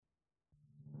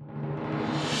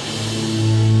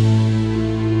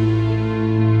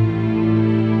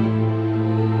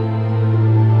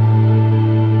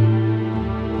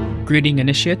Greeting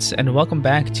initiates, and welcome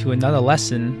back to another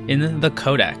lesson in the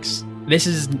Codex. This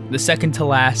is the second to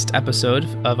last episode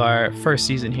of our first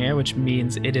season here, which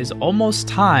means it is almost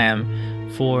time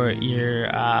for your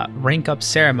rank up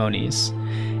ceremonies.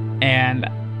 And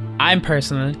I'm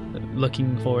personally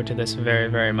looking forward to this very,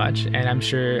 very much, and I'm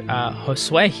sure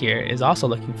Josue here is also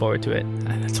looking forward to it.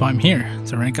 That's why I'm here,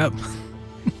 to rank up.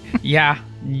 Yeah.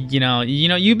 You know,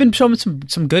 you've been showing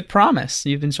some good promise.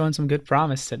 You've been showing some good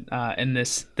promise in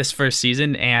this first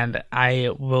season, and I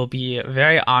will be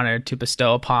very honored to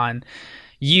bestow upon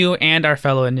you and our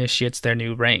fellow initiates their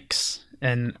new ranks,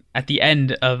 and at the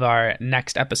end of our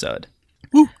next episode.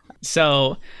 Woo.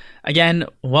 So, again,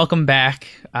 welcome back.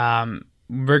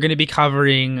 We're going to be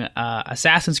covering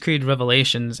Assassin's Creed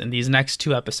Revelations in these next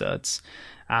two episodes.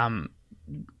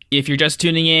 If you're just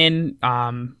tuning in,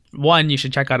 one, you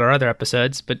should check out our other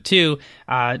episodes, but two,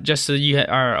 just so you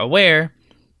are aware,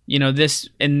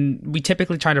 we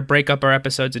typically try to break up our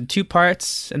episodes in two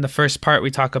parts. In the first part,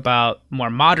 we talk about more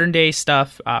modern day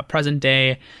stuff, present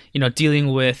day,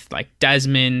 dealing with like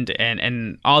Desmond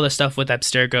and all the stuff with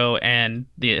Abstergo and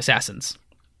the Assassins.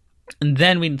 And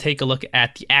then we take a look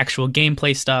at the actual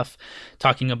gameplay stuff,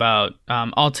 talking about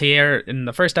Altair in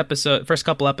the first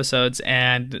couple episodes,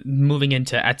 and moving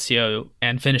into Ezio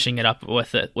and finishing it up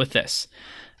with this.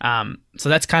 So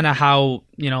that's kind of how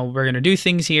we're going to do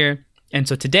things here. And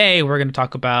so today we're going to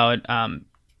talk about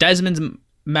Desmond's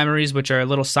memories, which are a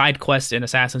little side quest in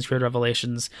Assassin's Creed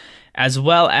Revelations, as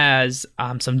well as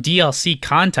some DLC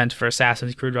content for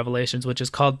Assassin's Creed Revelations, which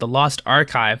is called The Lost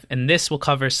Archive, and this will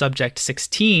cover Subject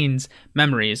 16's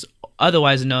memories,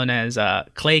 otherwise known as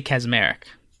Clay Kaczmarek.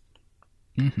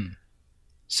 Mm-hmm.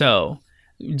 So,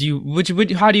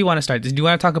 how do you want to start? Do you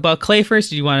want to talk about Clay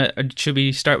first, or should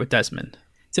we start with Desmond?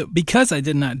 So, because I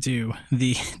did not do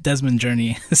the Desmond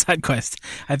journey side quest,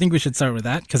 I think we should start with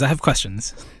that, because I have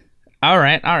questions. All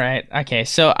right. Okay,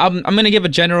 so I'm going to give a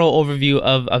general overview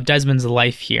of Desmond's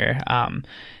life here.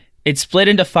 It's split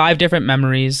into 5 different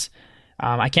memories.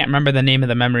 I can't remember the name of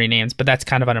the memory names, but that's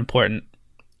kind of unimportant.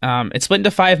 It's split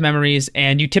into 5 memories,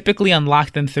 and you typically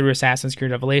unlock them through Assassin's Creed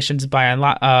Revelations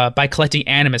by collecting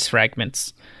Animus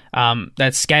fragments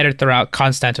that's scattered throughout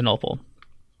Constantinople.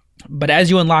 But as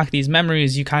you unlock these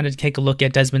memories, you kind of take a look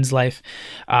at Desmond's life,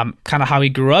 kind of how he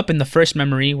grew up in the first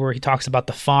memory, where he talks about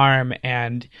the farm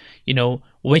and,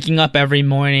 waking up every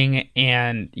morning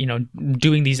and,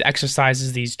 doing these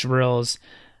exercises, these drills,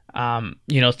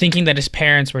 thinking that his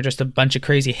parents were just a bunch of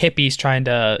crazy hippies trying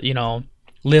to,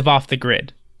 live off the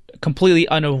grid, completely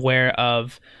unaware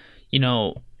of,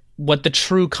 what the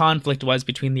true conflict was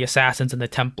between the Assassins and the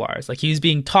Templars. Like, he was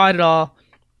being taught it all,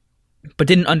 but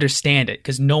didn't understand it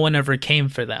because no one ever came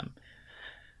for them.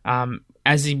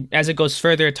 As it goes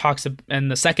further, it talks in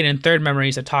the second and third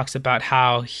memories, it talks about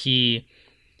how he,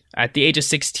 at the age of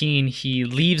 16, he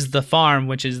leaves the farm,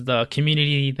 which is the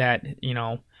community that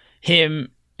him,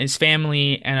 his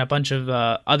family, and a bunch of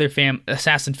other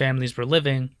assassin families were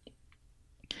living,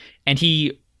 and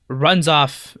he runs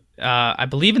off, I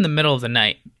believe, in the middle of the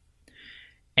night,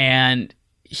 and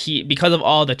because of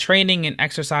all the training and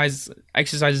exercises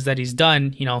that he's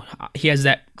done, he has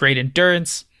that great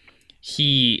endurance.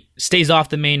 He stays off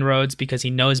the main roads because he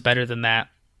knows better than that,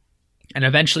 and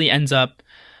eventually ends up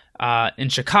in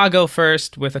Chicago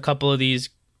first with a couple of these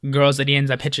girls that he ends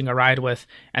up hitching a ride with,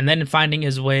 and then finding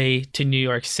his way to New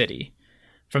York City.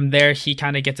 From there, he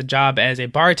kind of gets a job as a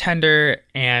bartender,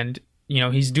 and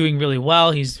he's doing really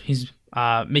well. He's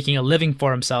making a living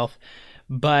for himself,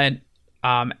 but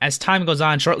as time goes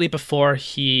on, shortly before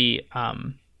he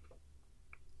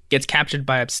gets captured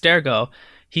by Abstergo,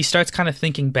 he starts kind of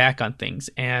thinking back on things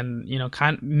and,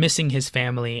 kind of missing his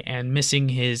family and missing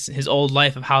his old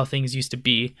life of how things used to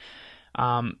be.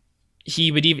 He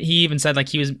even said, like,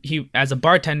 he as a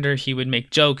bartender, he would make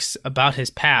jokes about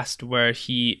his past, where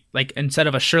he, like, instead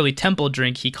of a Shirley Temple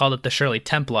drink, he called it the Shirley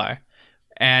Templar.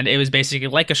 And it was basically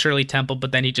like a Shirley Temple,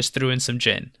 but then he just threw in some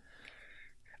gin.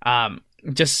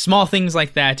 Just small things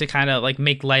like that to kind of like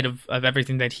make light of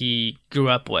everything that he grew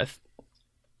up with.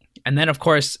 And then, of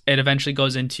course, it eventually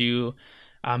goes into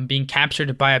being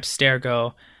captured by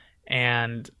Abstergo,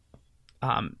 and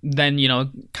then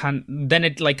it kind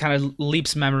of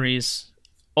leaps memories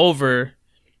over,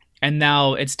 and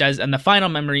now it's and the final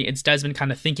memory, it's Desmond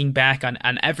kind of thinking back on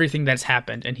everything that's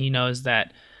happened, and he knows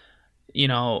that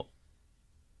the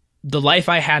life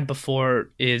I had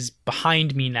before is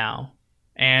behind me now.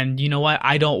 And you know what?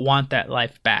 I don't want that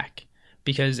life back,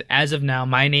 because as of now,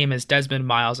 my name is Desmond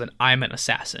Miles and I'm an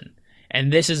assassin.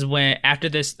 And this is when, after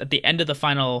this, at the end of the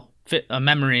final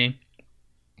memory,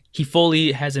 he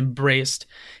fully has embraced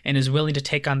and is willing to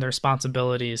take on the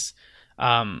responsibilities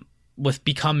with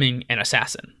becoming an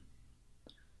assassin.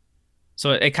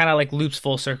 So it kind of like loops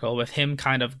full circle with him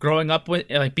kind of growing up with,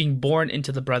 like, being born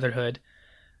into the Brotherhood,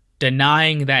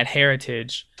 denying that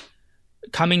heritage,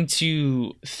 coming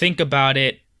to think about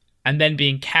it, and then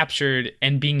being captured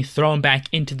and being thrown back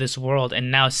into this world,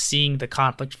 and now seeing the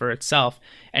conflict for itself,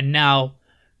 and now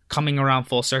coming around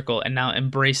full circle and now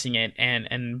embracing it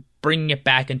and bringing it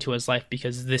back into his life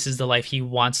because this is the life he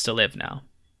wants to live now.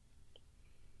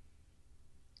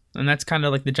 And that's kind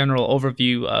of like the general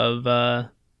overview of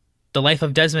the life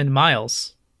of Desmond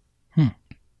Miles.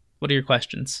 What are your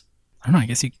questions? I don't know. I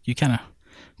guess you kind of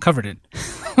covered it.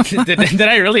 did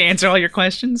I really answer all your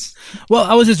questions? Well,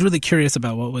 I was just really curious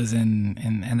about what was in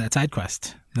that side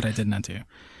quest that I did not do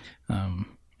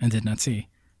and did not see.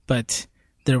 But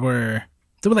there were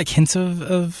like hints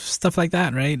of stuff like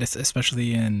that, right?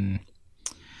 Especially in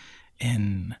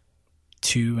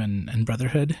 2 and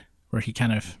Brotherhood, where he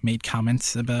kind of made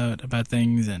comments about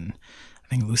things, and I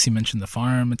think Lucy mentioned the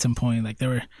farm at some point. Like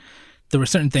there were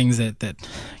certain things that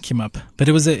came up, but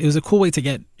it was a cool way to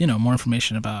get, more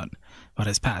information about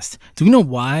his past. Do we know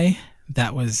why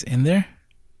that was in there?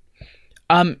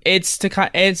 I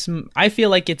feel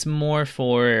like it's more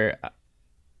for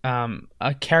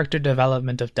a character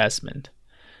development of Desmond.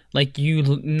 Like you're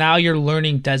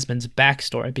learning Desmond's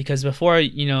backstory, because before,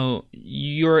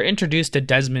 you're introduced to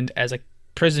Desmond as a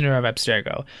prisoner of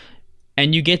Abstergo,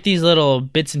 and you get these little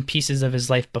bits and pieces of his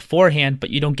life beforehand, but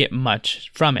you don't get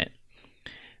much from it.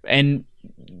 And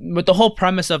with the whole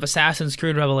premise of Assassin's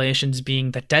Creed Revelations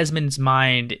being that Desmond's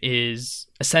mind is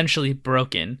essentially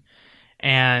broken,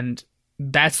 and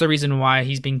that's the reason why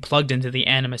he's being plugged into the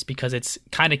Animus, because it's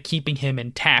kind of keeping him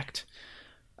intact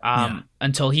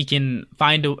until he can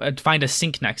find a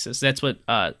sync nexus. That's what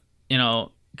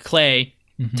Clay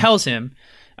tells him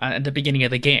at the beginning of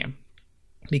the game,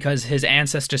 because his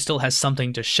ancestor still has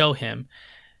something to show him,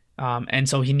 and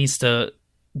so he needs to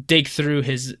dig through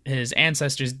his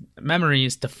ancestors'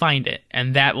 memories to find it,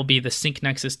 and that will be the sync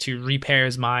nexus to repair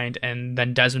his mind, and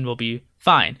then Desmond will be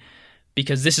fine,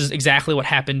 because this is exactly what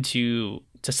happened to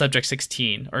Subject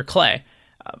 16 or Clay.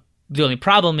 The only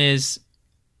problem is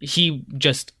he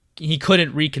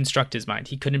couldn't reconstruct his mind.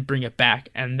 He couldn't bring it back,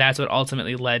 and that's what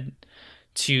ultimately led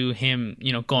to him,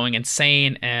 going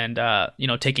insane and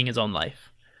taking his own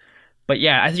life. But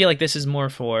yeah, I feel like this is more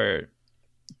for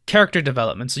character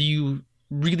development, so you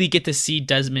really get to see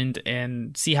Desmond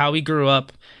and see how he grew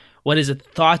up, what his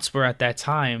thoughts were at that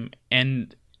time,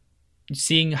 and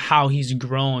seeing how he's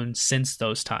grown since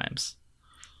those times.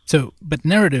 So, but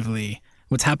narratively,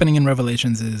 what's happening in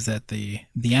Revelations is that the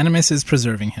Animus is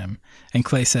preserving him, and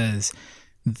Clay says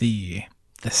the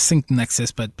sync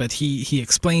nexus, but he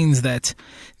explains that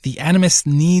the Animus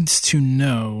needs to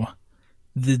know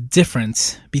the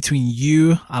difference between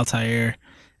you, Altair,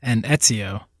 and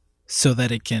Ezio, so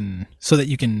that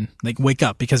you can like wake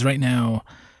up, because right now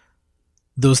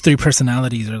those 3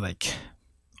 personalities are like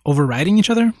overriding each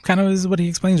other, kind of is what he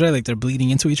explains, right? Like they're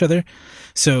bleeding into each other.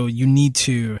 So you need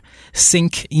to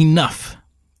sync enough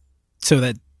so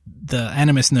that the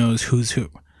Animus knows who's who.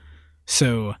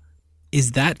 So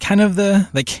is that kind of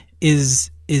is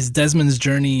Desmond's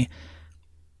journey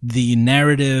the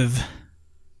narrative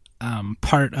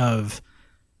part of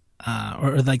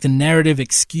or like the narrative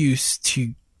excuse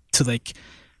to like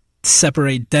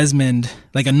separate Desmond,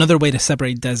 like another way to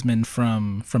separate Desmond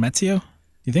from Ezio?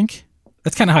 You think?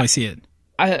 That's kind of how I see it.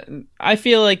 I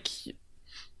feel like,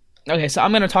 okay, so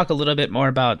I'm going to talk a little bit more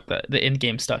about the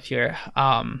in-game stuff here.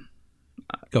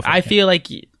 Go for I it. feel like,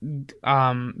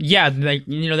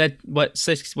 that what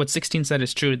 16 said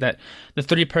is true, that the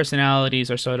 3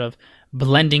 personalities are sort of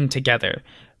blending together.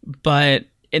 But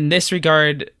in this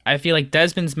regard, I feel like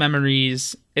Desmond's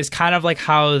memories is kind of like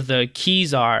how the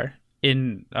keys are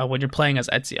in when you're playing as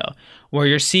Ezio, where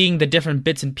you're seeing the different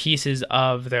bits and pieces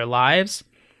of their lives,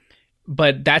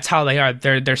 but that's how they are.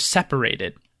 They're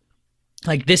separated.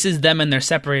 Like this is them in their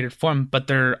separated form, but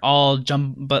they're all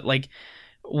but like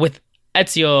with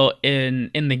Ezio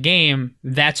in the game,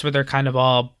 that's where they're kind of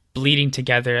all bleeding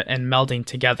together and melding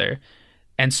together.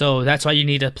 And so that's why you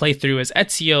need to play through as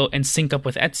Ezio and sync up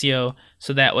with Ezio,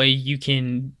 so that way you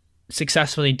can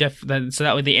successfully so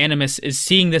that way the Animus is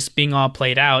seeing this being all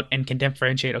played out and can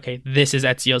differentiate, okay, this is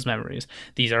Ezio's memories,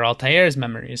 these are Altair's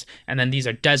memories, and then these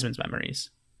are Desmond's memories.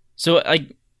 So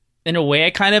like in a way I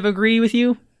kind of agree with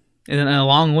you in a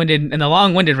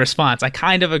long-winded response. I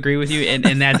kind of agree with you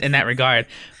in that regard.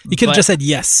 You could have just said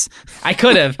yes. I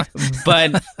could have,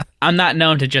 but I'm not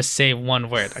known to just say one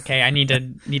word. Okay, I need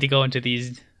to go into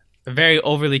these very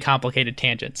overly complicated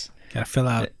tangents. Gotta fill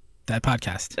out that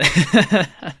podcast.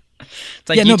 It's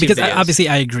like yeah, no, YouTube because videos. obviously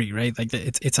I agree, right? Like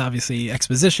it's obviously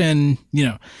exposition,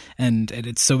 and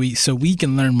it's so we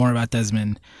can learn more about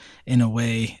Desmond in a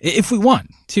way if we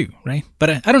want to, right? But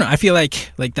I don't know. I feel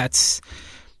like that's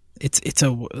it's a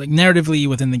like narratively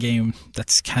within the game.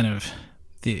 That's kind of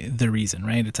the reason,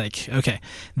 right? It's like, okay,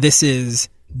 this is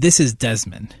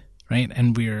Desmond, right?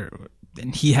 And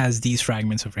he has these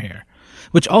fragments over here,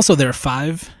 which also there are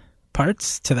 5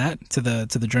 parts to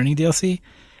the Journey DLC.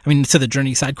 I mean, to the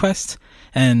Journey side quest,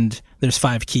 and there's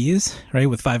 5 keys, right,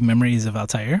 with 5 memories of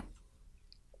Altair,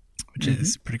 which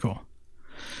is pretty cool.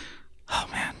 Oh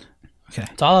man, okay.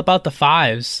 It's all about the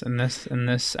 5s in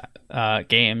this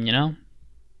game,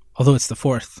 Although it's the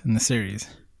 4th in the series.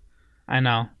 I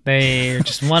know they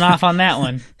just one off on that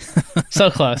one. So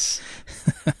close.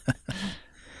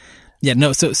 Yeah,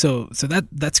 no. So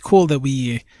that's cool that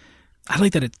we. I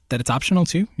like that it's optional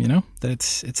too. That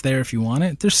it's there if you want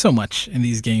it. There's so much in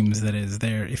these games that is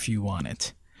there if you want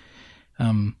it.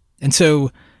 And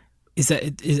so is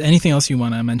anything else you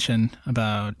want to mention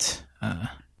about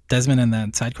Desmond and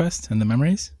that side quest and the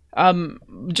memories?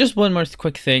 Just one more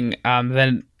quick thing.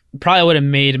 That probably would have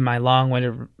made my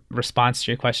long-winded response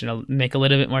to your question make a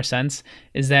little bit more sense.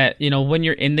 Is that when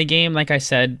you're in the game, like I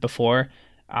said before.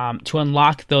 To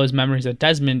unlock those memories of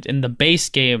Desmond in the base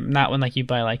game, not when you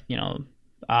buy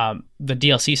the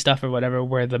DLC stuff or whatever,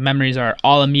 where the memories are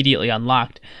all immediately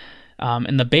unlocked.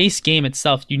 In the base game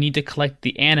itself, you need to collect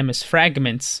the Animus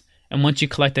fragments, and once you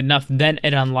collect enough, then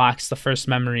it unlocks the first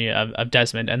memory of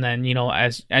Desmond. And then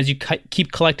as you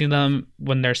keep collecting them,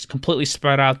 when they're completely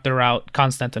spread out throughout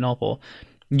Constantinople,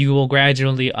 you will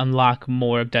gradually unlock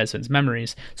more of Desmond's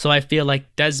memories. So I feel like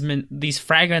these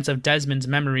fragments of Desmond's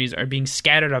memories are being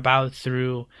scattered about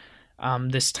through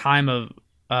this time of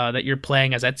that you're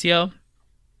playing as Ezio.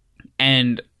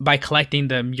 And by collecting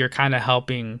them, you're kind of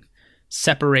helping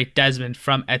separate Desmond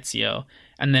from Ezio.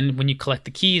 And then when you collect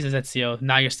the keys as Ezio,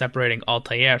 now you're separating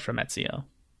Altair from Ezio.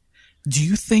 Do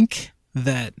you think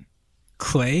that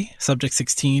Clay, Subject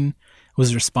 16,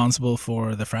 was responsible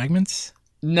for the fragments?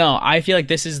 No, I feel like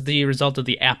this is the result of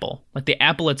the apple. Like the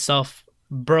apple itself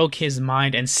broke his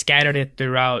mind and scattered it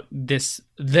throughout this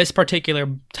particular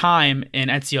time in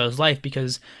Ezio's life,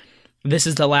 because this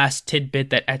is the last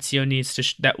tidbit that Ezio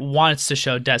needs that wants to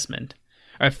show Desmond,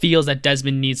 or feels that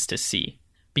Desmond needs to see.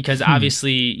 Because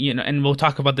obviously, and we'll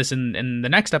talk about this in the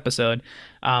next episode.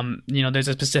 There's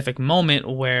a specific moment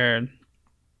where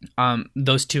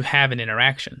those two have an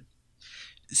interaction.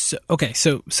 So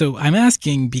I'm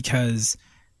asking because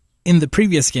in the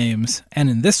previous games and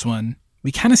in this one,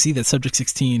 we kind of see that Subject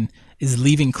 16 is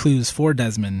leaving clues for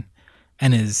Desmond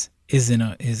and is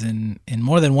in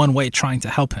more than one way trying to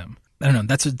help him. I don't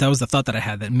know. That was the thought that I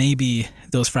had, that maybe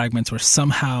those fragments were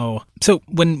somehow. So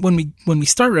when we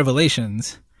start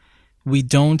Revelations, we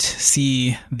don't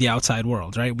see the outside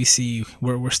world, right?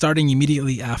 We're starting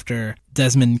immediately after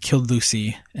Desmond killed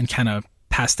Lucy and kind of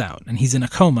passed out, and he's in a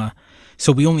coma.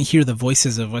 So we only hear the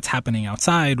voices of what's happening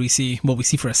outside. We see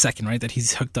for a second, right, that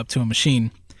he's hooked up to a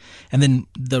machine. And then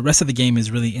the rest of the game is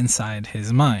really inside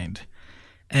his mind.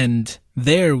 And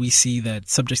there we see that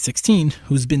Subject 16,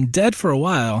 who's been dead for a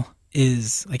while,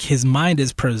 is like his mind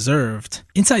is preserved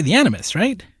inside the Animus,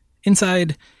 right?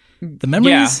 Inside the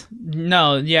memories?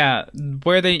 Yeah.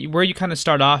 Where you kind of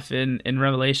start off in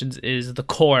Revelations is the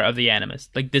core of the Animus.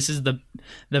 Like this is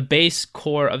the base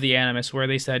core of the Animus, where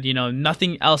they said,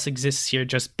 nothing else exists here,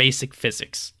 just basic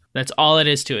physics. That's all it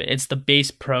is to it. It's the base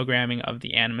programming of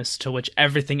the Animus, to which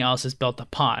everything else is built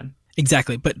upon.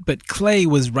 Exactly. But Clay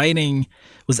was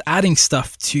adding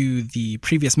stuff to the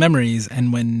previous memories,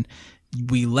 and when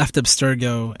we left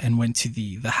Abstergo and went to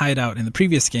the hideout in the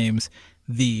previous games,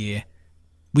 we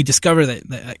discover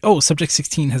that Subject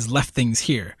 16 has left things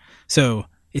here. So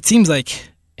it seems like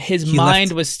his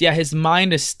mind was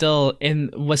still in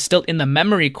the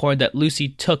memory core that Lucy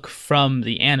took from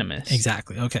the Animus.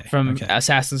 Exactly. Okay. From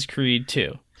Assassin's Creed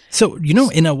 2. So,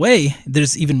 in a way,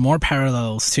 there's even more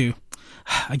parallels to,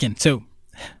 again, so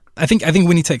I think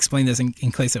we need to explain this in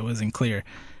case it wasn't clear.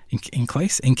 In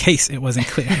case it wasn't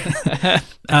clear.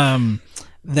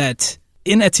 That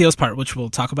in Ezio's part, which we'll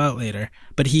talk about later,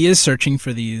 but he is searching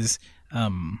for these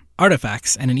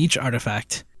artifacts, and in each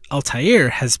artifact, Altair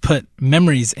has put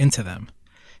memories into them.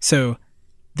 So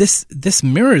this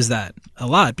mirrors that a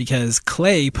lot, because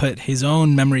Clay put his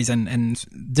own memories and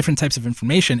different types of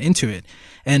information into it.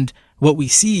 And what we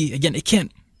see, again,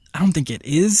 I don't think it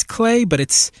is Clay, but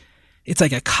it's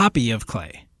like a copy of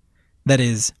Clay that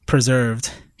is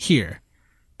preserved here,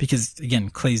 because again,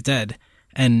 Clay's dead.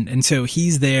 And so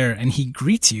he's there, and he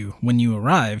greets you when you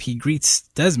arrive. He greets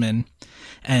Desmond,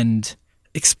 and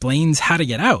explains how to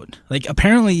get out. Like,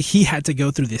 apparently he had to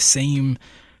go through the same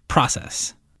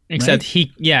process. Except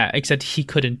right? except he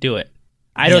couldn't do it.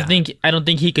 I don't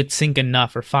think he could sync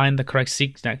enough or find the correct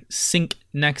sync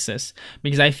nexus,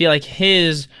 because I feel like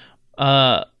his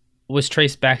was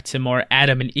traced back to more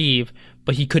Adam and Eve,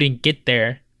 but he couldn't get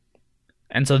there.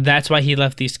 And so that's why he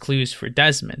left these clues for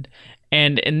Desmond.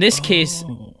 And in this case,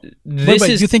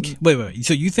 you think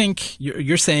so you think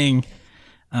you're saying,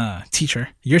 teacher,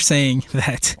 you're saying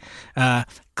that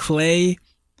Clay,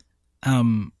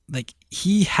 like,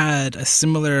 he had a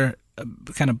similar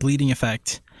kind of bleeding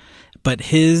effect, but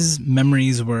his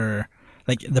memories were,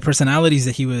 like, the personalities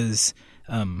that he was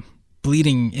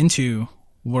bleeding into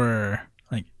were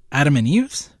like Adam and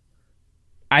Eve's?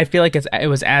 I feel like it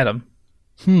was Adam.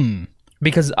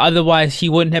 Because otherwise he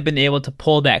wouldn't have been able to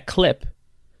pull that clip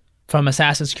from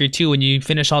Assassin's Creed 2 when you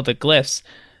finish all the glyphs.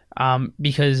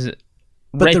 Because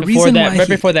right before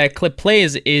that clip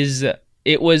plays is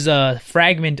it was a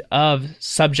fragment of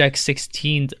Subject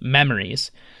 16's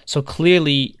memories. So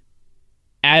clearly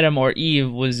Adam or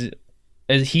Eve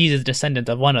he's a descendant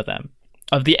of one of them.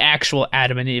 Of the actual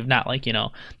Adam and Eve, not like,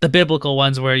 the biblical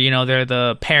ones where, they're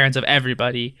the parents of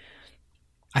everybody.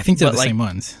 I think they're the same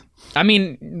ones. I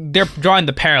mean, they're drawing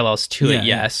the parallels to it,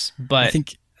 yes. But I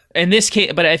think in this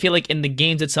case, but I feel like in the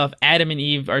games itself, Adam and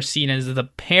Eve are seen as the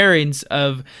parents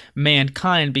of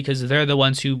mankind because they're the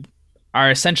ones who are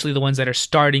essentially the ones that are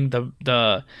starting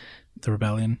the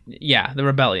rebellion. Yeah, the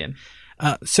rebellion.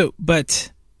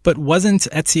 But wasn't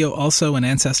Ezio also an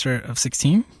ancestor of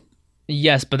 16?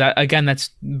 Yes, but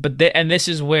this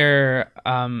is where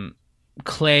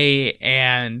Clay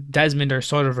and Desmond are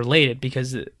sort of related,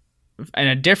 because in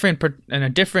a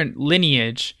different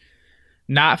lineage,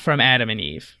 not from Adam and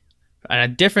Eve, and a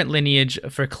different lineage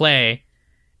for Clay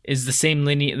is the same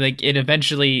lineage. Like, it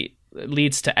eventually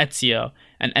leads to Ezio,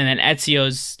 and then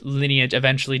Ezio's lineage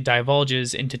eventually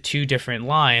divulges into two different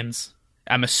lines.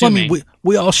 I'm assuming. Well, I mean,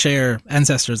 we all share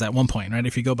ancestors at one point, right?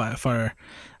 If you go back far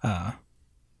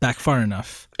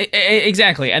enough.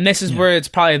 Exactly, and this is where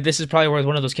this is probably where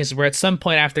one of those cases where at some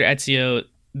point after Ezio,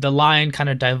 the line kind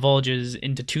of divulges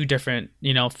into two different,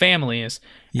 families,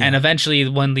 and eventually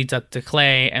one leads up to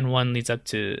Clay and one leads up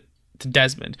to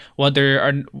Desmond. Well, there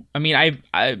are, I mean,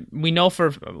 we know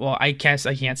I guess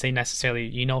I can't say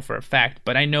necessarily for a fact,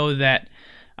 but I know that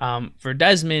for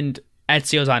Desmond,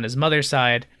 Ezio's on his mother's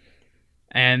side,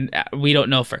 and we don't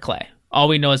know for Clay. All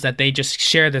we know is that they just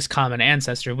share this common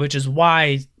ancestor, which is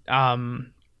why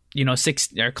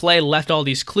Clay left all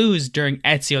these clues during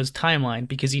Ezio's timeline,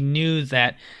 because he knew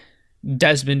that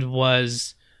Desmond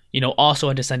was, also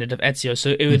a descendant of Ezio.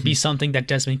 So it would be something that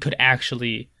Desmond could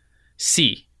actually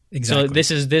see. Exactly.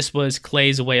 So this was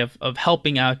Clay's way of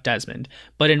helping out Desmond.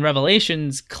 But in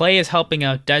Revelations, Clay is helping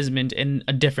out Desmond in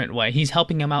a different way. He's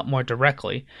helping him out more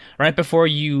directly. Right before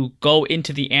you go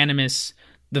into the Animus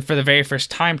for the very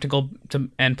first time to go to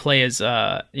and play as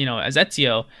as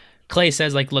Ezio, Clay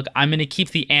says, like, look, I'm going to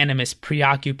keep the Animus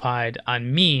preoccupied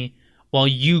on me while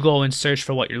you go and search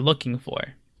for what you're looking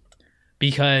for.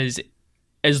 Because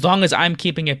as long as I'm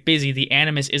keeping it busy, the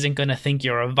Animus isn't going to think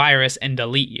you're a virus and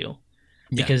delete you.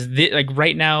 Yeah. Because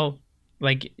right now,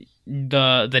 like,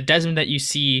 the Desmond that you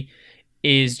see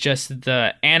is just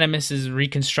the Animus's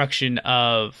reconstruction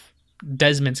of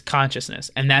Desmond's consciousness.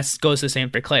 And that goes the same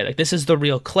for Clay. Like, this is the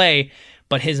real Clay,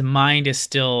 but his mind is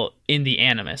still in the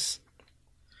Animus.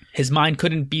 His mind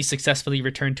couldn't be successfully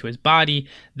returned to his body.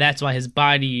 That's why his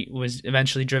body was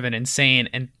eventually driven insane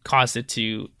and caused it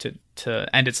to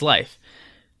end its life.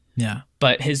 Yeah.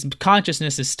 But his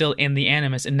consciousness is still in the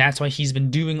Animus, and that's why he's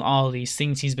been doing all these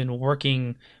things. He's been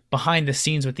working behind the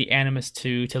scenes with the Animus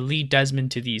to lead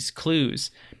Desmond to these clues.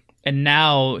 And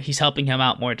now he's helping him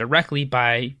out more directly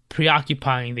by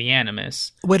preoccupying the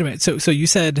Animus. Wait a minute. So you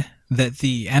said that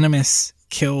the Animus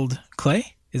killed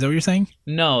Clay? Is that what you're saying?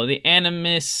 No, the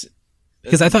Animus...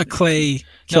 Because I thought Clay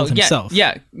killed himself.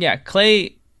 Yeah.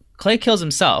 Clay kills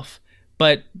himself,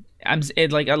 but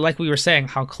like we were saying,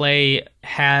 how Clay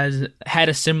has had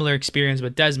a similar experience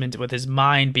with Desmond, with his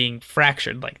mind being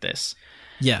fractured like this.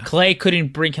 Yeah. Clay couldn't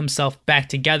bring himself back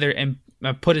together and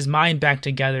put his mind back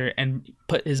together and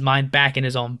put his mind back in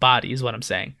his own body, is what I'm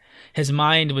saying. His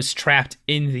mind was trapped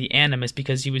in the Animus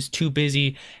because he was too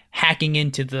busy hacking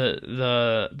into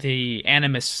the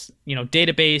Animus,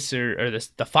 database or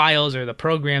the files or the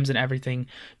programs and everything,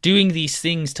 doing these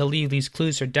things to leave these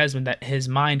clues for Desmond that his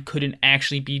mind couldn't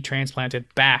actually be transplanted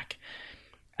back.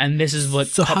 And this is what.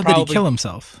 So how did he kill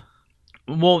himself?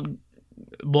 Well,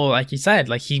 like you said,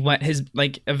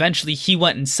 eventually he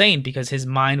went insane because his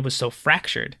mind was so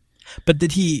fractured. But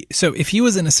did he? So if he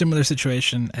was in a similar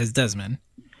situation as Desmond,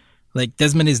 like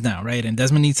Desmond is now, right? And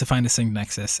Desmond needs to find a sync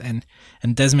nexus, and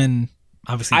Desmond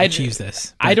obviously achieves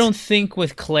this. I don't think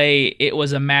with Clay it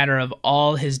was a matter of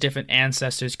all his different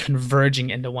ancestors converging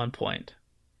into one point.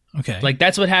 Okay. Like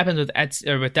that's what happens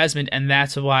with Desmond, and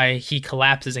that's why he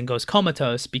collapses and goes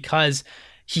comatose, because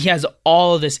he has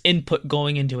all of this input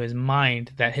going into his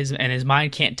mind that his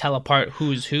mind can't tell apart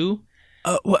who's who.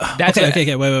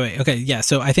 Okay, wait. Okay, yeah.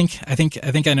 So I think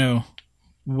I know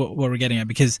what we're getting at,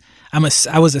 because I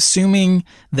was assuming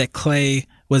that Clay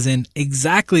was in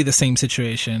exactly the same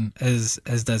situation as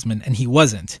Desmond, and he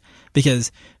wasn't,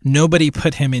 because nobody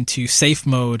put him into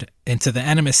the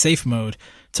Animus safe mode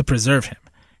to preserve him.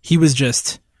 He was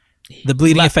just, the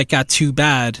bleeding effect got too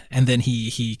bad, and then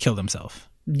he killed himself.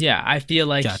 Yeah, I feel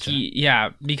like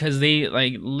Gotcha. because they,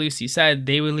 like Lucy said,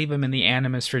 they would leave him in the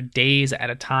Animus for days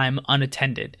at a time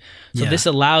unattended. So this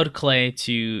allowed Clay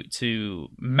to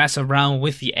mess around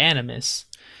with the Animus.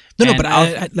 No, but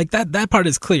I like that part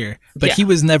is clear. But he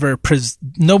was never,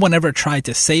 no one ever tried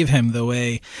to save him the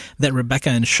way that Rebecca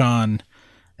and Sean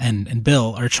and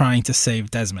Bill are trying to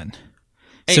save Desmond.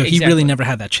 So he really never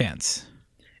had that chance.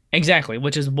 Exactly,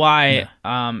 which is why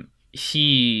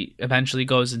he eventually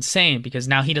goes insane, because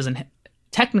now he doesn't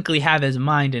technically have his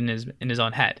mind in his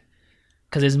own head,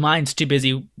 because his mind's too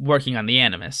busy working on the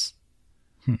Animus.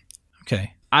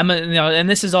 Okay, and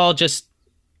this is all just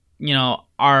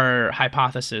our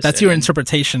hypothesis. That's your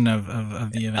interpretation of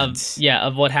the events.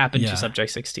 Of what happened to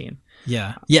Subject 16.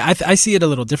 Yeah. I see it a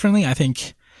little differently. I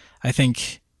think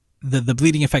the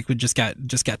bleeding effect would just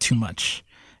got too much,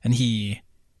 and he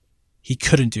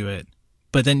couldn't do it.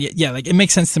 But then, like it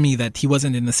makes sense to me that he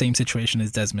wasn't in the same situation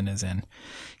as Desmond is in.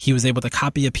 He was able to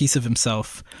copy a piece of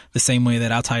himself the same way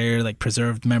that Altair like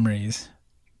preserved memories.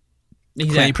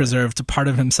 Exactly. Clay preserved a part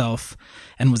of himself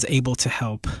and was able to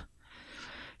help.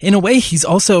 In a way, he's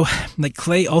also like,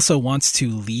 Clay also wants to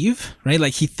leave, right?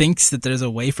 Like he thinks that there's a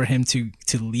way for him to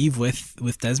leave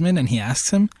with Desmond, and he asks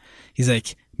him, he's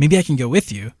like, maybe I can go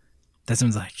with you.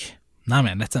 Desmond's like, nah,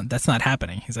 man, that's not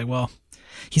happening. He's like, well,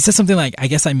 he says something like, I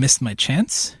guess I missed my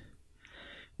chance,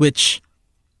 which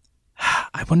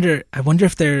I wonder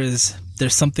if there's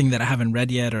something that I haven't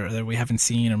read yet, or that we haven't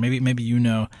seen, or maybe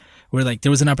where like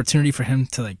there was an opportunity for him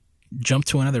to like jump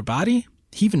to another body.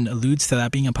 He even alludes to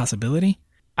that being a possibility.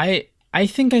 I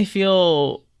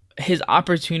feel his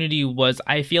opportunity was,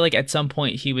 I feel like at some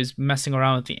point he was messing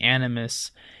around with the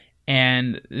Animus,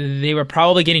 and they were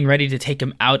probably getting ready to take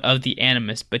him out of the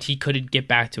Animus, but he couldn't get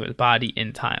back to his body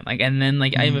in time. Like, and then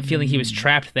like I have a feeling he was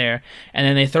trapped there, and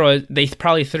then they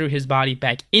probably threw his body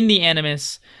back in the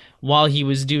Animus while he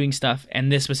was doing stuff,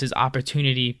 and this was his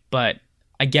opportunity. But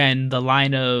again, the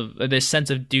line of this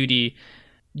sense of duty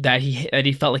that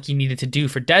he felt like he needed to do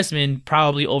for Desmond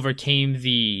probably overcame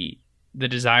the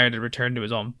desire to return to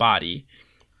his own body.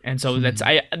 And so that's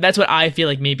what I feel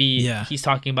like maybe he's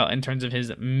talking about in terms of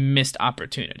his missed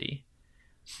opportunity.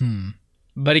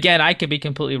 But again, I could be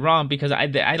completely wrong, because I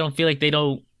don't feel like they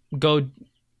don't go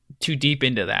too deep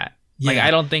into that. Like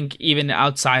I don't think even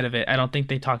outside of it, I don't think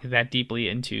they talk that deeply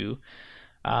into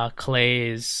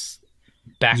Clay's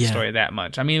backstory that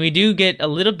much. I mean, we do get a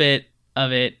little bit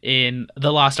of it in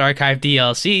the Lost Archive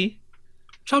DLC,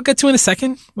 which I'll get to in a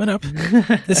second. What up?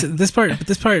 this part,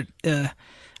 I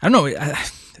don't know.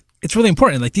 It's really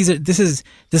important. Like this is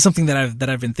something that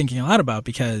I've been thinking a lot about,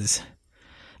 because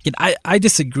again, I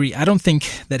disagree. I don't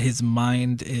think that his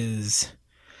mind is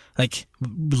like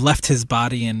left his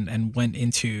body and went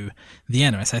into the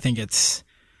Animus. I think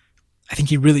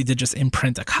he really did just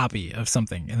imprint a copy of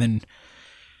something. And then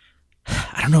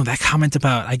I don't know, that comment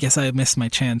about, I guess I missed my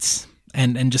chance,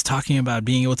 and just talking about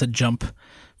being able to jump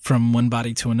from one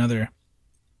body to another.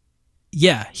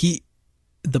 Yeah,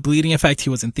 the bleeding effect, he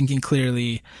wasn't thinking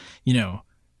clearly,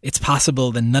 it's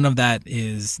possible that none of that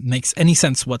makes any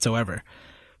sense whatsoever.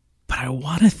 But I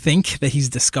want to think that he's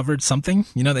discovered something,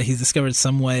 that he's discovered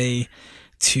some way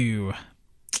to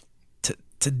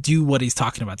do what he's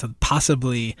talking about, to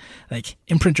possibly like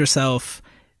imprint yourself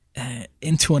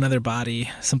into another body,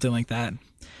 something like that.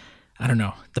 I don't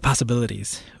know, the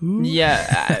possibilities. Ooh.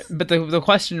 Yeah, but the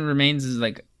question remains is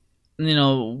like,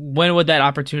 when would that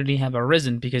opportunity have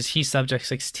arisen? Because he's Subject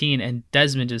 16 and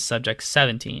Desmond is Subject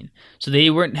 17. So they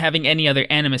weren't having any other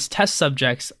Animus test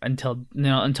subjects until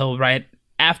right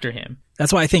after him.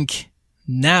 That's why I think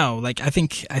now, like I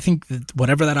think that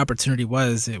whatever that opportunity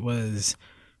was, it was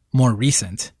more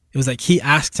recent. It was like he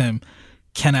asked him,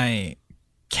 "Can I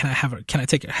have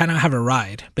a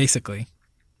ride?" Basically,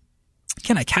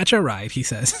 "Can I catch a ride?" he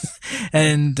says,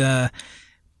 and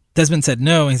Desmond said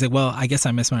no, and he's like, "Well, I guess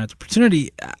I missed my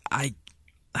opportunity." I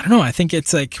don't know. I think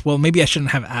it's like, well, maybe I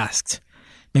shouldn't have asked.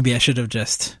 Maybe I should have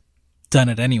just done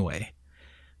it anyway.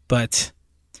 But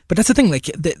that's the thing, like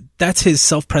that's his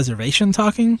self-preservation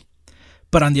talking.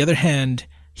 But on the other hand,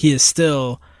 he is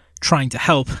still trying to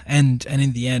help, and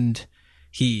in the end,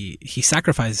 he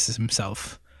sacrifices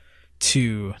himself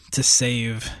to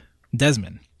save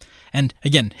Desmond. And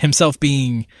again, himself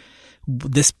being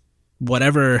this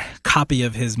whatever copy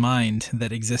of his mind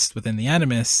that exists within the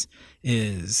Animus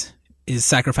is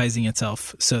sacrificing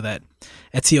itself so that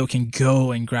Ezio can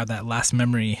go and grab that last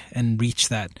memory and reach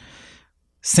that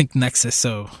synced nexus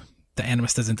so the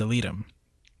Animus doesn't delete him.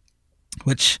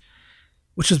 Which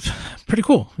is pretty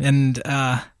cool. And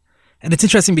it's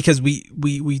interesting because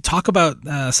we talk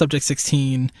about Subject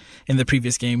 16 in the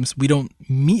previous games. We don't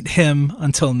meet him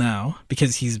until now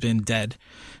because he's been dead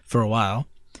for a while.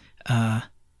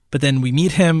 But then we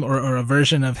meet him or a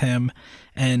version of him,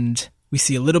 and we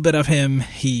see a little bit of him.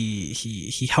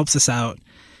 He helps us out.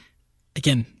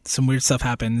 Again, some weird stuff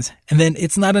happens. And then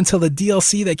it's not until the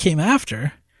DLC that came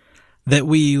after that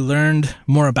we learned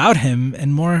more about him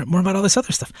and more about all this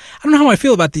other stuff. I don't know how I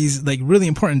feel about these like really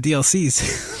important DLCs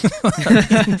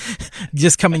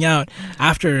just coming out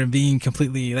after being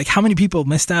completely, like, how many people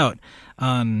missed out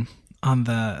on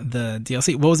the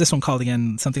DLC? What was this one called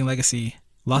again? Something Legacy?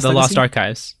 Lost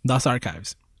Archives. Lost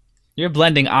Archives. You're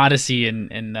blending Odyssey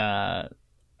and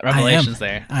Revelations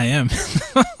there. I am.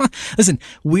 Listen,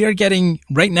 we're getting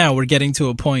to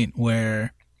a point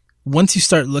where once you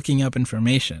start looking up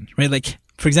information, right? Like,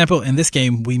 for example, in this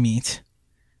game, we meet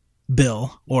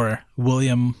Bill or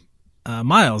William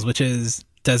Miles, which is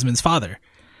Desmond's father,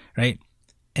 right?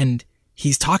 And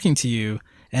he's talking to you,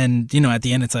 and, you know, at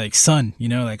the end, it's like, son, you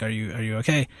know, like, are you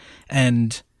okay?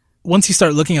 And once you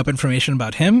start looking up information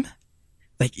about him,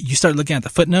 like, you start looking at the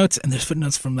footnotes, and there's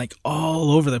footnotes from like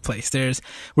all over the place.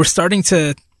 We're starting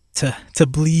to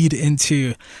bleed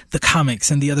into the comics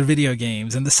and the other video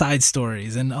games and the side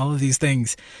stories and all of these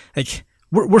things. Like,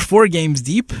 we're 4 games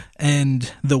deep,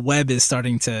 and the web is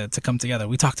starting to come together.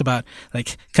 We talked about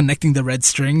like connecting the red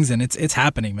strings, and it's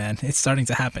happening, man. It's starting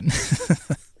to happen.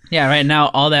 Yeah, right now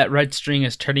all that red string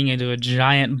is turning into a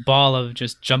giant ball of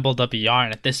just jumbled up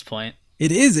yarn at this point.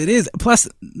 It is. Plus,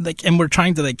 like, and we're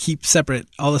trying to like keep separate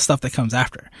all the stuff that comes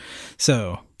after.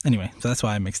 So anyway, so that's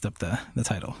why I mixed up the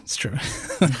title. It's true.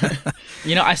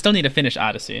 You know, I still need to finish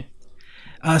Odyssey.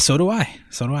 So do I.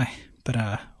 But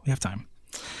we have time.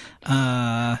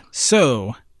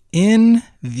 So in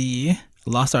the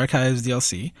Lost Archives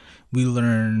DLC, we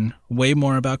learn way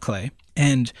more about Clay,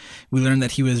 and we learn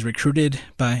that he was recruited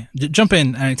by. Jump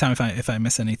in anytime if I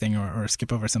miss anything or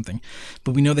skip over something.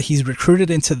 But we know that he's recruited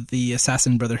into the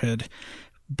Assassin Brotherhood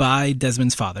by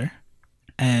Desmond's father,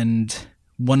 and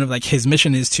one of like his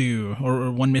mission is to,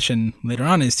 or one mission later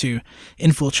on is to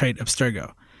infiltrate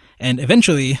Abstergo. And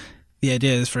eventually the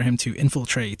idea is for him to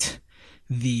infiltrate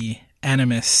the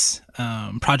Animus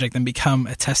project and become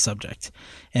a test subject.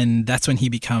 And that's when he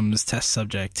becomes test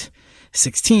subject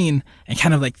 16. And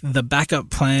kind of like the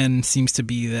backup plan seems to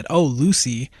be that,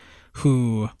 Lucy,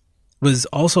 who was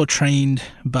also trained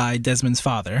by Desmond's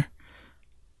father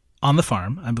on the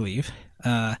farm, I believe,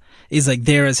 is like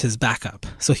there as his backup.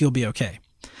 So he'll be okay.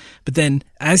 But then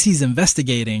as he's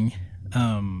investigating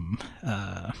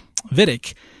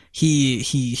Vidic, he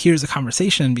hears a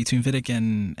conversation between Vidic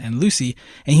and Lucy,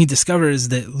 and he discovers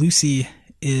that Lucy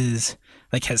is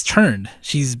like has turned.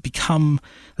 She's become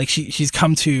like she's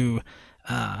come to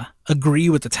agree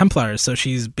with the Templars, so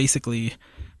she's basically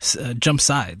jumped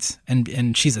sides,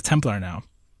 and she's a Templar now.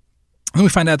 And we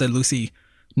find out that Lucy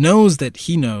knows that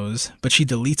he knows, but she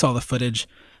deletes all the footage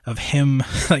of him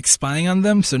like spying on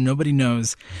them, so nobody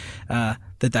knows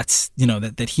that's, you know,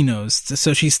 that he knows.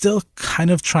 So she's still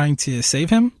kind of trying to save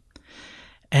him,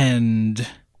 and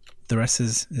the rest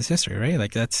is history, right?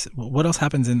 Like, that's what else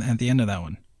happens at the end of that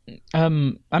one.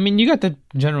 I mean, you got the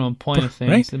general point of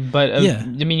things, right? But yeah.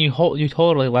 I mean, you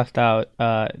totally left out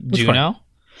Juno.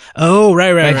 Oh,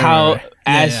 right. Like how right.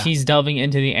 As he's delving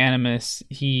into the Animus,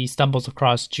 he stumbles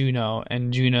across Juno,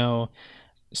 and Juno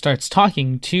starts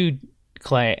talking to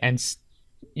Clay, and,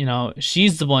 you know,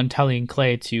 she's the one telling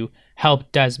Clay to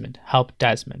help Desmond.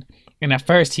 And at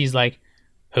first he's like,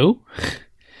 who?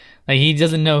 Like, he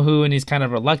doesn't know who, and he's kind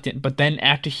of reluctant. But then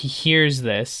after he hears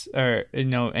this, or, you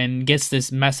know, and gets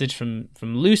this message from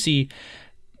Lucy,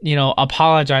 you know,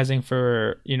 apologizing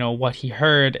for, you know, what he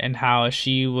heard and how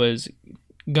she was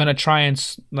gonna try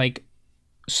and like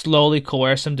slowly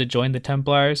coerce him to join the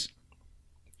Templars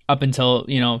up until,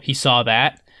 you know, he saw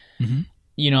that. Mm-hmm.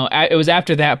 You know, it was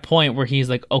after that point where he's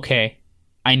like, okay,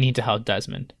 I need to help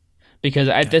Desmond. Because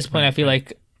at this point, I feel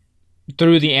like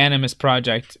through the Animus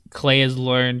project, Clay has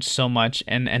learned so much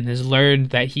and has learned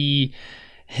that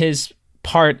his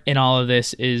part in all of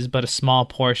this is but a small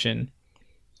portion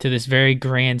to this very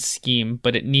grand scheme,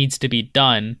 but it needs to be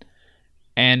done.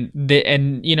 And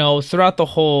throughout the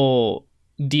whole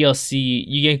DLC,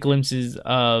 you get glimpses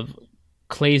of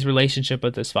Clay's relationship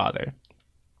with his father.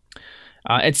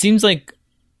 It seems like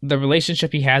the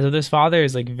relationship he has with his father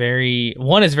is like is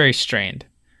very strained,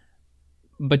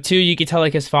 but two, you could tell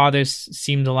like his father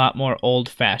seemed a lot more old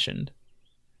fashioned.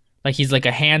 Like he's like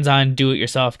a hands-on,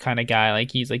 do-it-yourself kind of guy.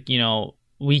 Like he's like,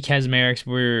 we Kesmerics,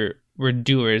 we're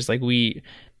doers. Like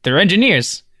they're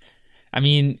engineers. I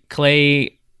mean,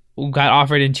 Clay got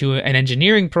offered into an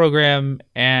engineering program,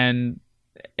 and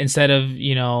instead of,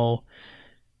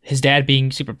 his dad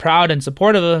being super proud and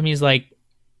supportive of him, he's like,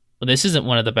 well, this isn't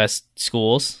one of the best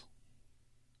schools.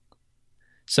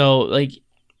 So like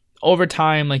over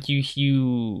time, like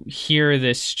you hear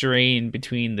this strain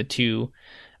between the two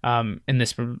in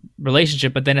this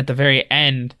relationship, but then at the very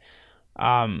end,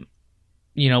 after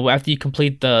you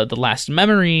complete the last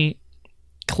memory,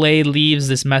 Clay leaves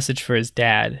this message for his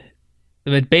dad.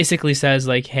 It basically says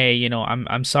like, hey,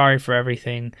 I'm sorry for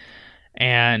everything,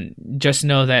 and just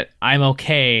know that I'm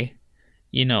okay.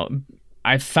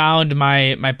 I found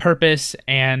my purpose,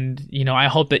 and I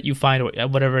hope that you find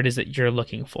whatever it is that you're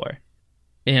looking for.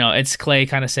 It's Clay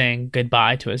kind of saying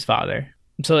goodbye to his father.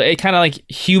 So it kind of like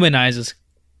humanizes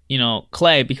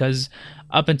Clay, because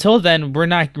up until then we're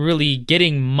not really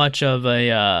getting much of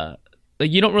a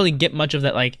you don't really get much of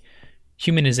that like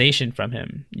humanization from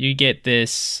him. You get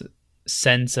this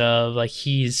sense of like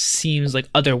he seems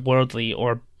like otherworldly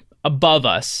or above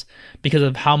us because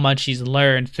of how much he's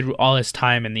learned through all his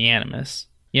time in the Animus.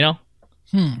 I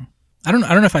don't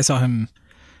know if I saw him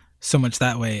so much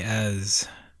that way, as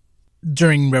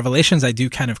during Revelations I do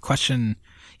kind of question,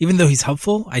 even though he's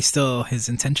helpful, his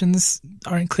intentions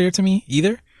aren't clear to me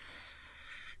either.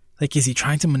 Like, is he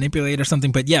trying to manipulate or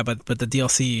something? But yeah, but the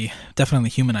DLC definitely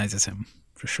humanizes him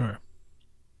for sure.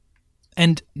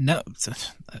 And no,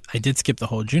 I did skip the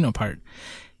whole Juno part.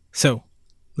 So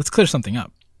let's clear something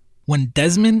up. When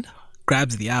Desmond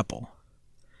grabs the apple,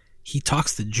 he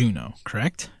talks to Juno,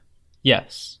 correct?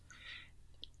 Yes.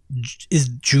 Is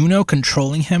Juno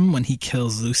controlling him when he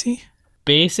kills Lucy?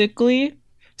 Basically.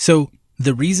 So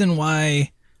the reason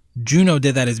why Juno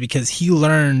did that is because he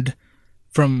learned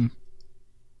from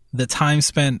the time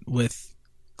spent with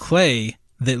Clay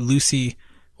that Lucy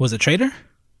was a traitor?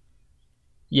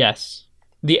 Yes.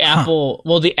 The apple,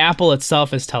 the apple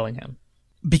itself is telling him.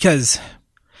 Because,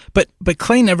 but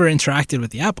Clay never interacted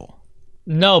with the apple.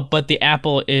 No, but the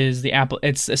apple is the apple.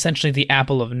 It's essentially the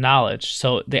apple of knowledge.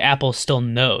 So the apple still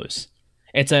knows.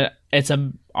 It's a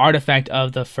artifact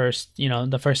of the first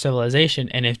civilization.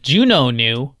 And if Juno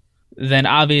knew, then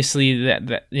obviously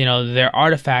that their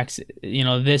artifacts,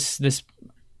 this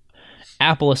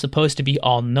apple is supposed to be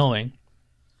all knowing.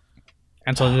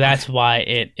 And so that's why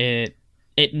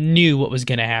it knew what was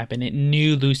going to happen. It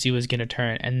knew Lucy was going to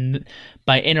turn. And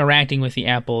by interacting with the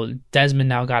apple, Desmond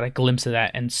now got a glimpse of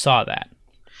that and saw that.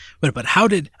 But how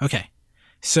did... Okay,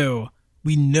 so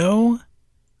we know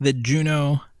that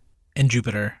Juno and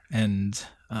Jupiter and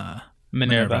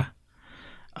Minerva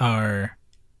are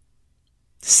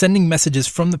sending messages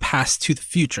from the past to the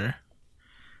future.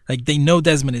 Like, they know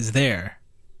Desmond is there.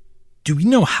 Do we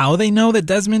know how they know that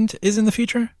Desmond is in the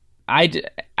future? I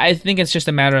think it's just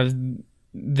a matter of...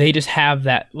 They just have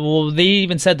that. Well, they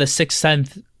even said the sixth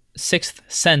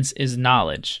sense is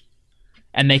knowledge,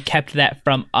 and they kept that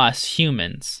from us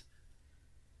humans.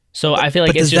 So I feel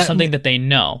like it's just something that they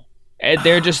know.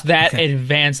 They're just that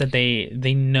advanced that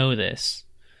they know this.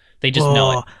 They just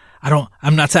know it.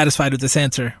 I'm not satisfied with this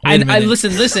answer. I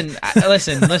listen.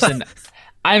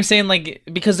 I'm saying, like,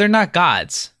 because they're not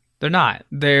gods. They're not.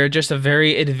 They're just a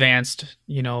very advanced,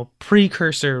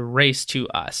 precursor race to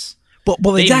us.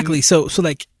 Well, exactly. So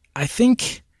like, I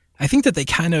think that they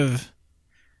kind of,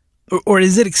 or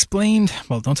is it explained?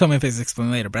 Well, don't tell me if it's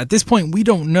explained later. But at this point, we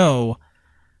don't know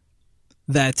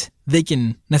that they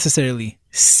can necessarily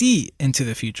see into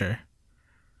the future.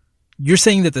 You're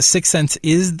saying that the sixth sense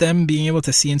is them being able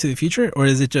to see into the future, or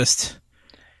is it just,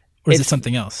 or is it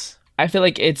something else? I feel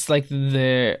like it's like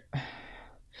it's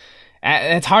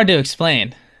hard to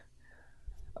explain.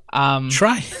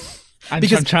 Try. I'm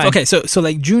trying. Okay, so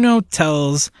like Juno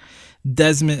tells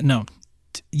Desmond,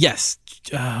 yes,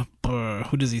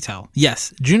 who does he tell?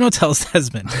 Yes, Juno tells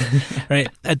Desmond, right,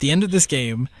 at the end of this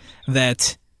game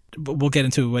that, we'll get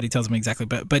into what he tells him exactly,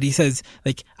 but he says,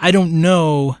 like, I don't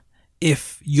know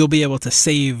if you'll be able to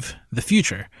save the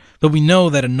future, but we know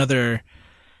that another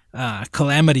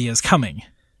calamity is coming.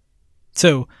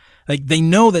 So, like, they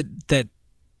know that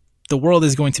the world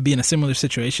is going to be in a similar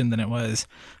situation than it was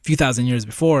a few thousand years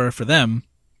before for them,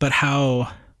 but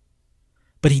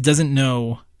he doesn't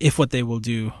know if what they will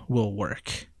do will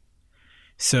work.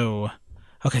 So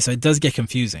it does get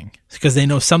confusing because they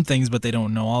know some things, but they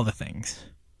don't know all the things.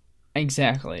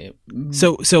 Exactly.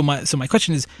 So my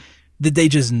question is, did they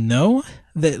just know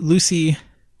that Lucy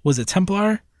was a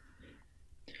Templar?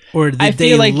 Or did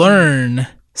they learn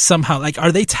somehow? Like,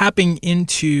 are they tapping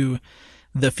into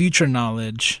the future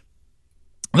knowledge?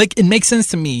 Like, it makes sense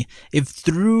to me if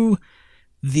through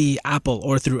the apple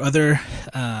or through other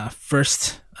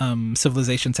first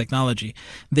civilization technology,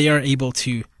 they are able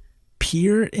to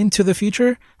peer into the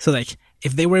future. So, like,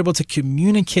 if they were able to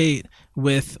communicate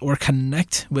with or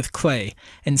connect with Clay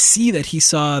and see that he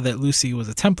saw that Lucy was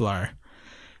a Templar,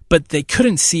 but they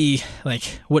couldn't see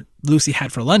like what Lucy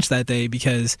had for lunch that day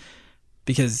because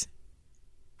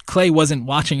Clay wasn't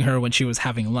watching her when she was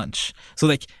having lunch. So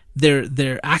like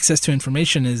their access to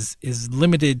information is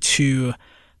limited to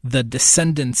the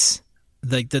descendants,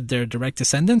 like their direct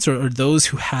descendants or those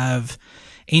who have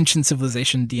ancient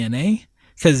civilization DNA.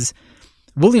 Because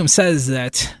William says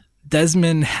that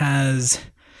Desmond has,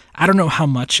 I don't know how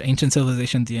much ancient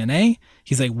civilization DNA.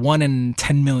 He's like 1 in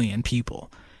 10 million people.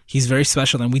 He's very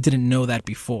special, and we didn't know that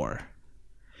before.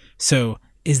 So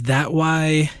is that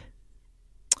why?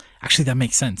 Actually, that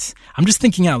makes sense. I'm just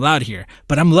thinking out loud here,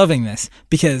 but I'm loving this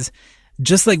because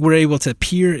just like we're able to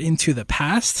peer into the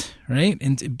past, right,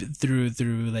 and through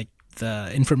like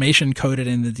the information coded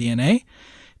in the DNA,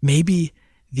 maybe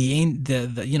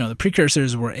the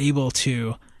precursors were able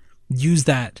to use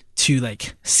that to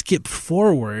like skip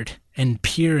forward and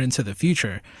peer into the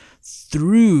future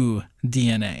through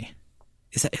DNA.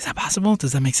 Is that possible?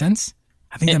 Does that make sense?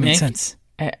 I think that makes sense.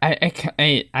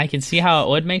 I can see how it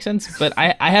would make sense, but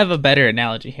I have a better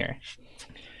analogy here.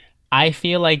 I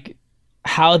feel like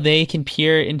how they can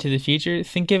peer into the future,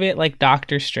 think of it like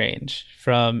Doctor Strange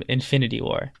from Infinity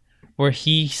War, where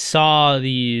he saw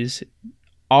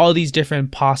all these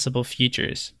different possible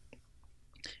futures.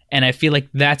 And I feel like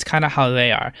that's kind of how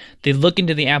they are. They look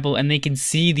into the apple and they can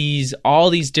see all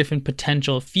these different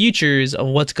potential futures of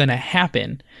what's going to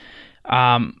happen.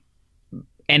 And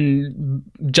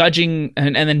judging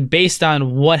and then based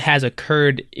on what has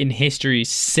occurred in history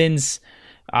since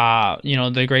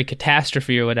the great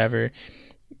catastrophe or whatever,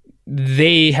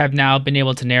 they have now been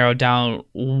able to narrow down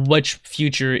which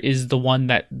future is the one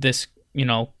that this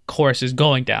course is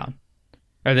going down,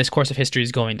 or this course of history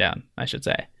is going down, I should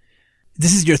say.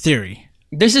 This is your theory.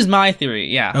 This is my theory,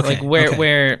 yeah. Okay, like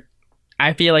where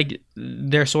I feel like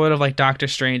they're sort of like Doctor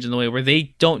Strange in the way where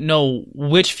they don't know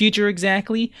which future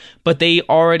exactly, but they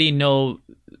already know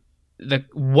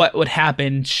what would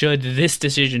happen should this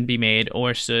decision be made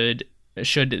or should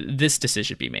this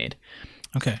decision be made.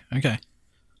 Okay.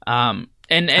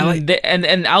 And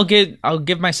I'll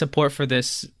give my support for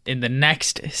this in the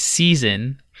next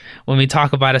season when we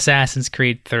talk about Assassin's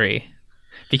Creed 3,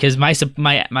 because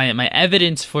my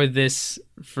evidence for this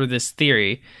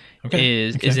theory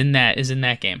is in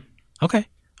that game. Okay.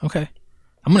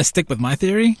 I'm gonna stick with my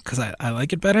theory because I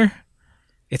like it better.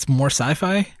 It's more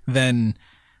sci-fi than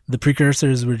the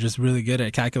precursors were just really good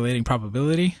at calculating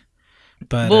probability.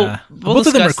 But both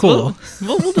of them are cool.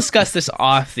 We'll discuss this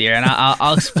off the air, and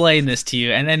I'll explain this to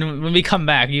you. And then when we come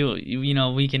back,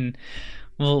 we can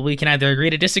either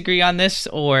agree to disagree on this,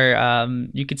 or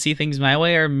you could see things my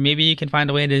way, or maybe you can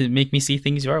find a way to make me see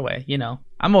things your way.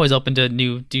 I'm always open to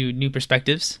new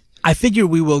perspectives. I figure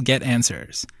we will get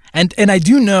answers. And I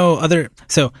do know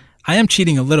so I am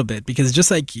cheating a little bit because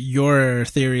just like your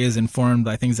theory is informed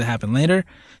by things that happen later,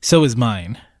 so is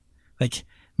mine. Like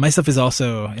my stuff is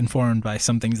also informed by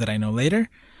some things that I know later.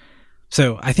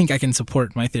 So I think I can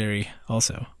support my theory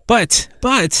also. But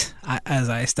as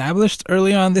I established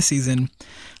early on this season,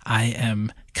 I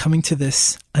am coming to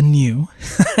this anew.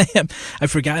 I've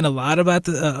forgotten a lot about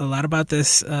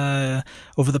this over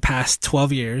the past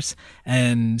 12 years,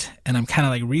 and I'm kind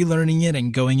of like relearning it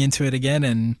and going into it again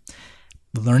and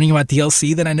learning about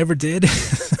DLC that I never did.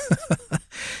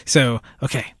 So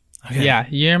okay. Yeah,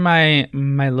 you're my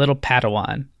little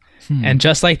Padawan. And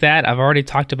just like that, I've already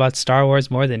talked about Star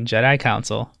Wars more than Jedi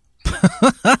Council.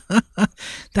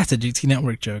 That's a GT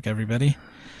Network joke, everybody.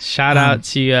 Shout out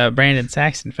to Brandon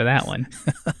Saxon for that one.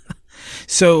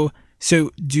 So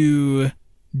do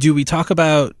we talk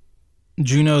about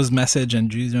Juno's message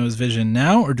and Juno's vision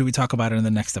now, or do we talk about it in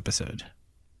the next episode?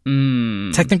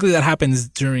 Technically, that happens.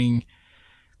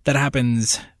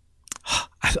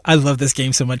 I love this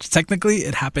game so much. Technically,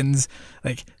 it happens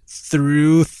like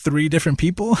through 3 different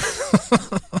people.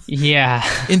 Yeah.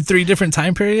 In 3 different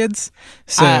time periods.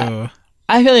 So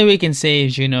I feel like we can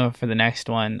save Juno for the next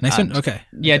one. Next one? Okay.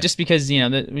 Yeah, just because,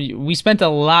 we spent a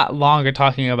lot longer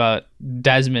talking about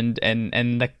Desmond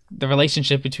and the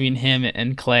relationship between him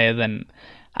and Clay than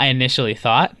I initially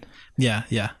thought. Yeah.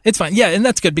 It's fine. Yeah, and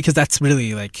that's good because that's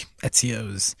really like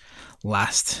Ezio's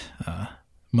last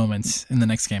moments in the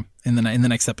next game, in the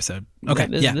next episode. Okay,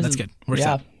 that's good. We're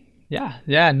set.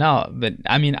 Yeah, no, but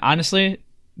I mean, honestly,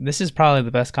 this is probably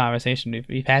the best conversation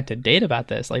we've had to date about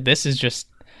this. Like, this is just,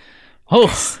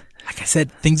 like I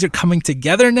said, things are coming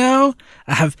together now.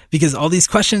 Because all these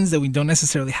questions that we don't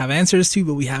necessarily have answers to,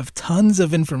 but we have tons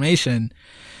of information.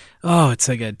 Oh, it's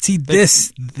so good. See,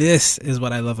 this is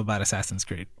what I love about Assassin's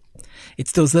Creed.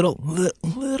 It's those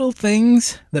little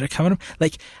things that are coming up.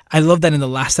 Like, I love that in the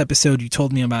last episode you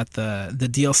told me about the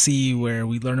DLC where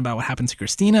we learn about what happened to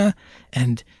Christina,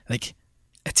 and like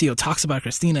Ezio talks about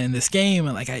Christina in this game,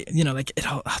 and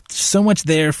so much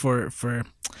there for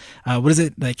what is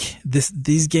it, like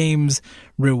these games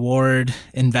reward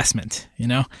investment,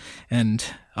 and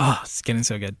it's getting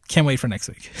so good. Can't wait for next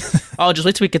week. Just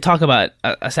wait till we could talk about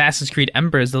Assassin's Creed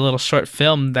Embers, the little short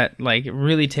film that like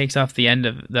really takes off the end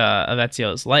of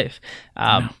Ezio's life.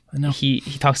 I know. He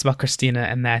talks about Christina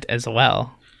and that as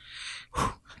well.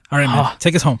 All right, man.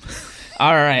 Take us home.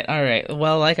 All right.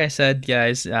 Well, like I said,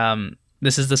 guys,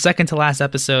 this is the second to last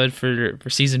episode for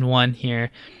season 1 here,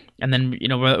 and then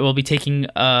we'll be taking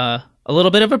a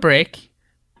little bit of a break.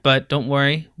 But don't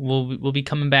worry, we'll be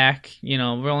coming back. We're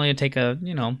only gonna take a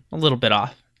little bit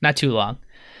off, not too long.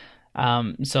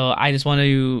 So I just want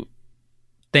to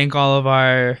thank all of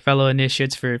our fellow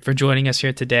initiates for joining us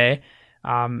here today.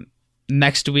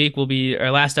 Next week will be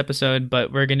our last episode,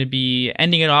 but we're going to be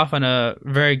ending it off on a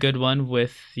very good one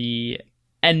with the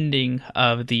ending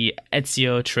of the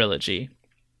Ezio trilogy.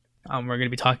 We're going to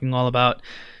be talking all about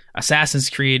Assassin's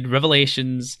Creed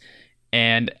Revelations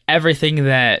and everything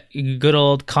that good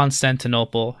old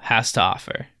Constantinople has to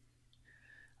offer.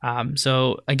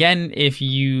 So again, if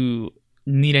you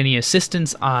need any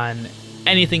assistance on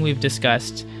anything we've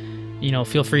discussed,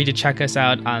 feel free to check us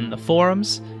out on the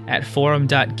forums at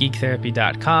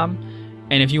forum.geektherapy.com.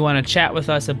 And if you want to chat with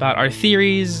us about our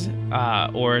theories,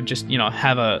 or just,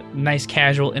 have a nice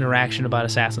casual interaction about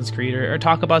Assassin's Creed, or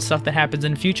talk about stuff that happens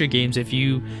in future games if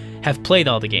you have played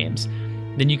all the games,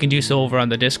 then you can do so over on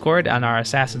the Discord on our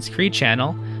Assassin's Creed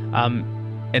channel.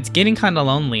 It's getting kind of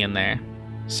lonely in there,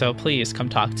 so please come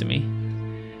talk to me.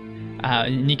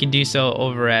 And you can do so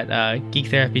over at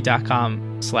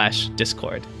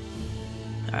geektherapy.com/Discord.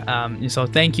 So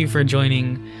thank you for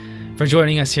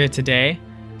joining us here today.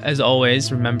 As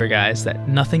always, remember, guys, that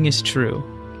nothing is true.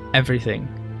 Everything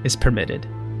is permitted.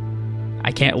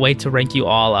 I can't wait to rank you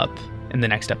all up in the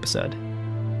next episode.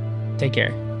 Take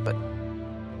care.